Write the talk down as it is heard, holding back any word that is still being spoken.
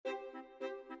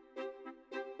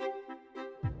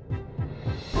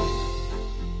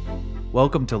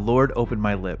Welcome to Lord Open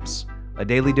My Lips, a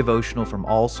daily devotional from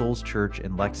All Souls Church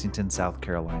in Lexington, South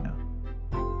Carolina.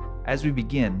 As we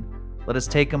begin, let us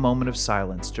take a moment of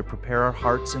silence to prepare our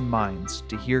hearts and minds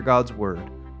to hear God's word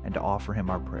and to offer Him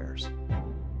our prayers.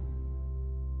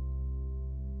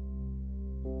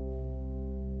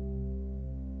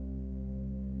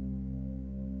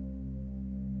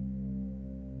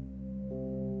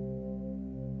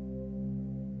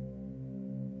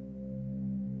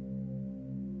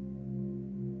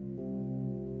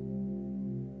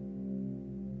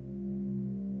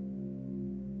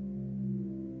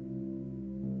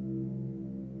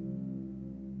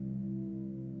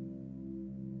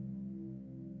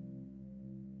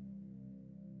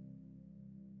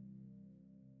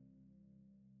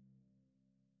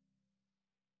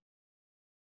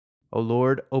 O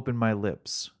Lord, open my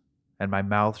lips, and my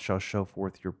mouth shall show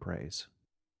forth your praise.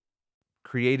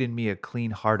 Create in me a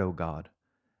clean heart, O God,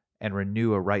 and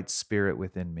renew a right spirit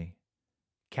within me.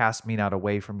 Cast me not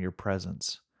away from your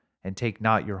presence, and take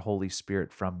not your Holy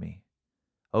Spirit from me.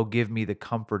 O give me the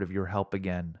comfort of your help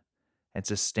again, and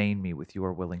sustain me with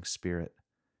your willing spirit.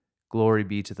 Glory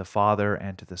be to the Father,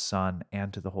 and to the Son,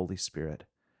 and to the Holy Spirit,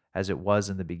 as it was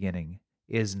in the beginning,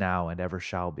 is now, and ever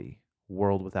shall be,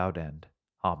 world without end.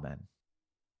 Amen.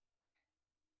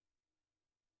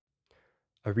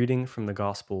 A reading from the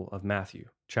Gospel of Matthew,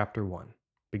 chapter 1,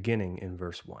 beginning in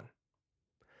verse 1.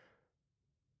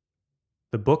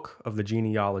 The book of the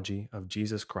genealogy of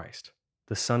Jesus Christ,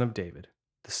 the son of David,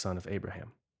 the son of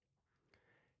Abraham.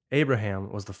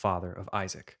 Abraham was the father of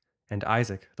Isaac, and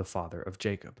Isaac the father of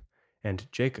Jacob, and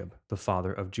Jacob the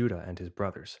father of Judah and his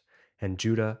brothers, and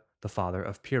Judah the father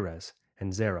of Perez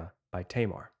and Zerah by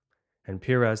Tamar, and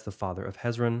Perez the father of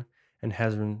Hezron, and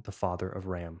Hezron the father of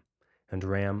Ram, and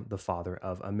Ram the father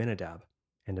of Amminadab,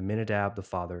 and Amminadab the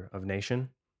father of Nahshon,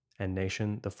 and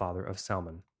Nahshon the father of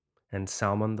Salmon, and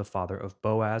Salmon the father of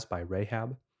Boaz by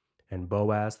Rahab, and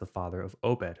Boaz the father of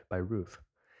Obed by Ruth,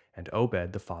 and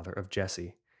Obed the father of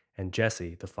Jesse, and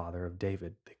Jesse the father of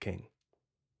David the king.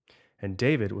 And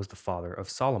David was the father of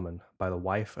Solomon by the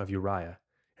wife of Uriah,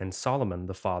 and Solomon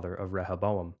the father of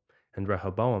Rehoboam, and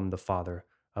Rehoboam the father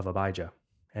of Abijah,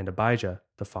 and Abijah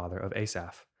the father of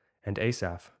Asaph, and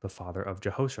Asaph the father of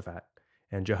Jehoshaphat,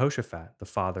 and Jehoshaphat the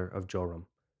father of Joram,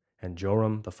 and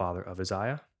Joram the father of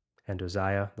Uzziah, and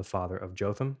Uzziah the father of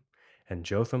Jotham, and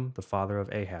Jotham the father of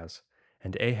Ahaz,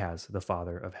 and Ahaz the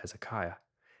father of Hezekiah,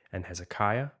 and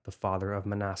Hezekiah the father of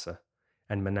Manasseh,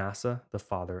 and Manasseh the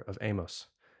father of Amos,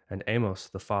 and Amos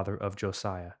the father of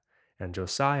Josiah, and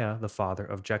Josiah the father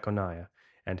of Jeconiah,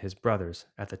 and his brothers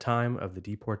at the time of the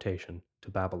deportation to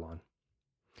Babylon.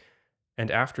 And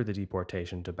after the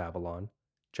deportation to Babylon,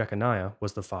 Jeconiah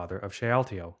was the father of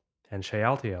Shealtiel, and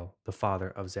Shealtiel the father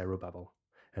of Zerubbabel,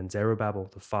 and Zerubbabel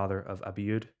the father of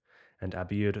Abiud, and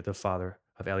Abiud the father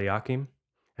of Eliakim,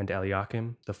 and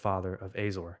Eliakim the father of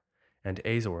Azor, and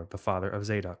Azor the father of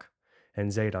Zadok,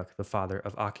 and Zadok the father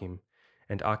of Achim,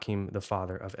 and Achim the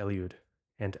father of Eliud,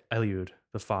 and Eliud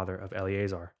the father of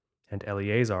Eleazar, and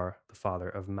Eleazar the father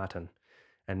of Mattan,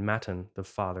 and Mattan the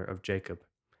father of Jacob,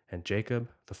 and Jacob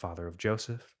the father of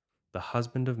Joseph, the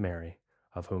husband of Mary,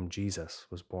 of whom Jesus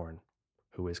was born,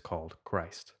 who is called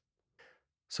Christ.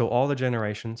 So all the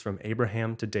generations from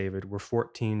Abraham to David were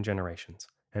 14 generations,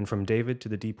 and from David to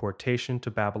the deportation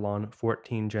to Babylon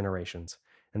 14 generations,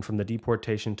 and from the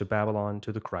deportation to Babylon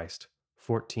to the Christ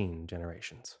 14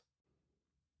 generations.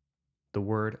 The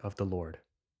word of the Lord.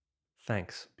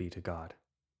 Thanks be to God.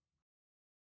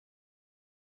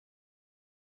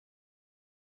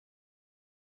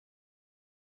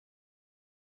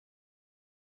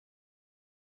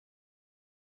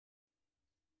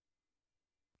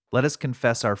 Let us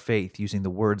confess our faith using the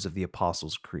words of the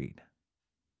Apostles' Creed.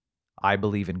 I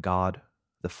believe in God,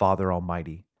 the Father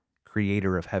Almighty,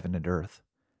 creator of heaven and earth.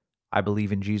 I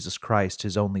believe in Jesus Christ,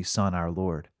 His only Son, our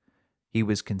Lord. He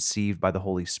was conceived by the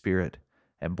Holy Spirit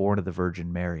and born of the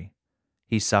Virgin Mary.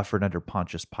 He suffered under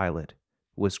Pontius Pilate,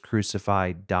 was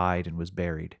crucified, died, and was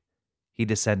buried. He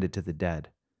descended to the dead.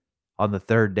 On the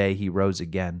third day he rose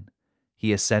again.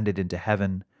 He ascended into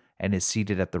heaven and is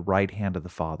seated at the right hand of the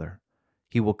Father.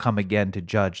 He will come again to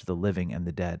judge the living and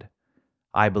the dead.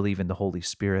 I believe in the Holy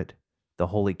Spirit, the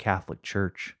Holy Catholic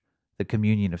Church, the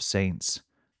communion of saints,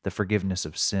 the forgiveness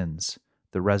of sins,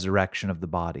 the resurrection of the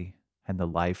body, and the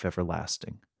life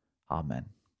everlasting. Amen.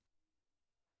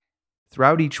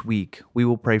 Throughout each week, we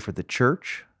will pray for the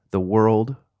church, the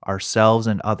world, ourselves,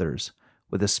 and others,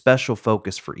 with a special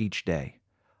focus for each day,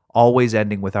 always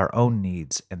ending with our own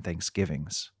needs and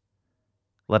thanksgivings.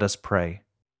 Let us pray.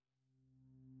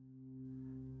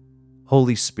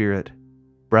 Holy Spirit,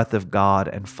 breath of God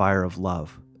and fire of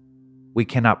love, We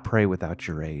cannot pray without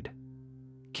your aid.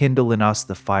 Kindle in us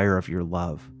the fire of your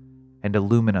love, and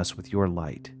illumine us with your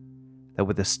light, that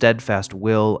with a steadfast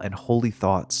will and holy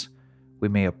thoughts we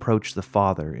may approach the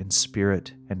Father in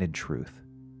spirit and in truth.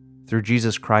 Through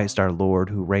Jesus Christ our Lord,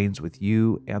 who reigns with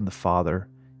you and the Father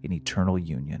in eternal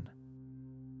union.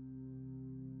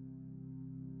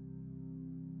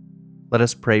 Let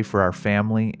us pray for our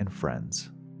family and friends.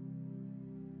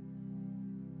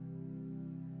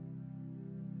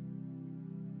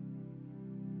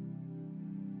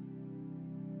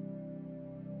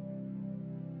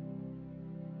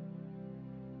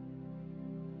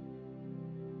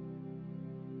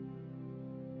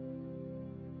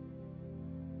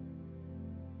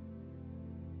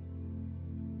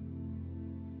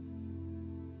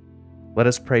 Let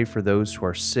us pray for those who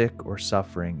are sick or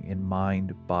suffering in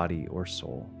mind, body, or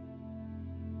soul.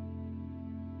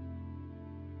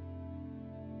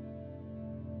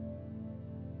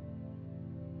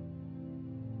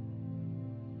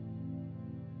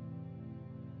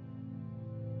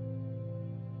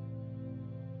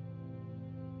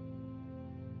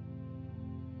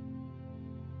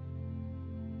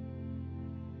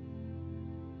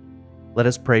 Let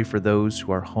us pray for those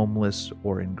who are homeless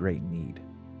or in great need.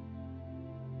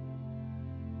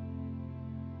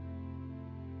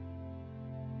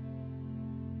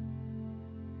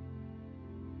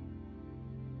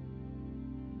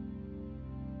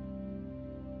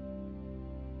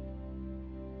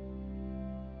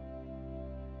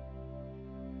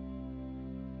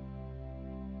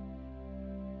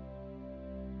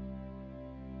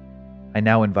 I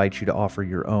now invite you to offer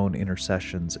your own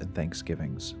intercessions and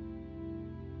thanksgivings.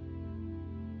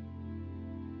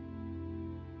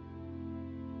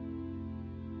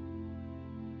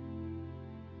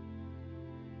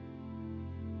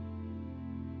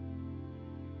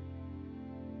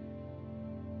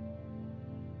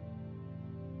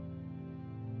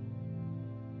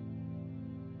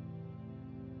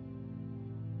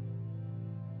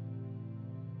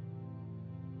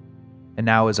 And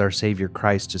now, as our Savior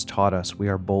Christ has taught us, we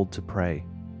are bold to pray.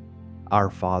 Our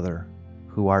Father,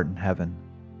 who art in heaven,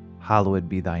 hallowed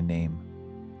be thy name.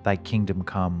 Thy kingdom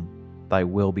come, thy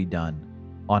will be done,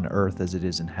 on earth as it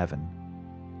is in heaven.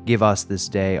 Give us this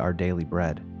day our daily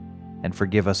bread, and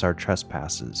forgive us our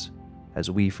trespasses, as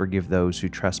we forgive those who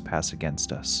trespass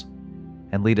against us.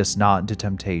 And lead us not into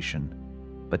temptation,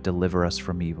 but deliver us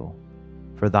from evil.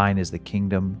 For thine is the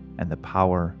kingdom, and the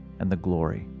power, and the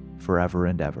glory, forever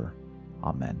and ever.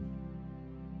 Amen.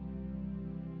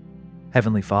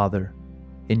 Heavenly Father,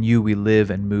 in you we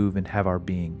live and move and have our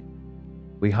being.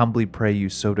 We humbly pray you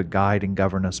so to guide and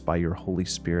govern us by your Holy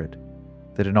Spirit,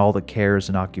 that in all the cares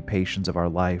and occupations of our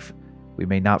life we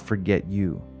may not forget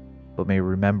you, but may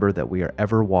remember that we are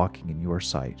ever walking in your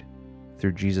sight.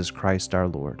 Through Jesus Christ our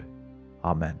Lord.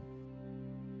 Amen.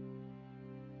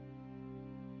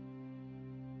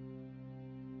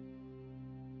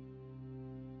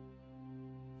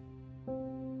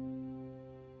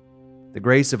 The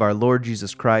grace of our Lord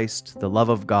Jesus Christ, the love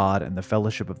of God, and the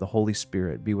fellowship of the Holy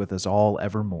Spirit be with us all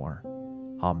evermore.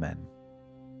 Amen.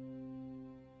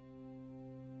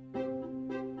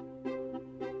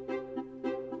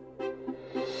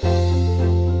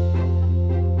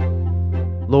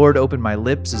 Lord, Open My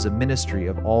Lips is a ministry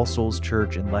of All Souls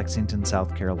Church in Lexington,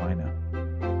 South Carolina.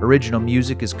 Original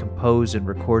music is composed and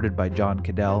recorded by John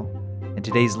Cadell, and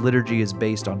today's liturgy is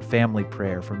based on family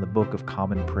prayer from the Book of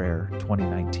Common Prayer,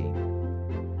 2019.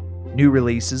 New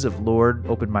releases of Lord,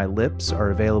 Open My Lips are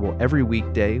available every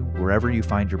weekday wherever you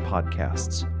find your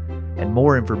podcasts, and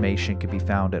more information can be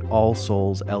found at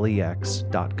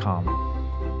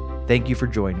allsoulslex.com. Thank you for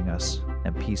joining us,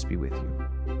 and peace be with you.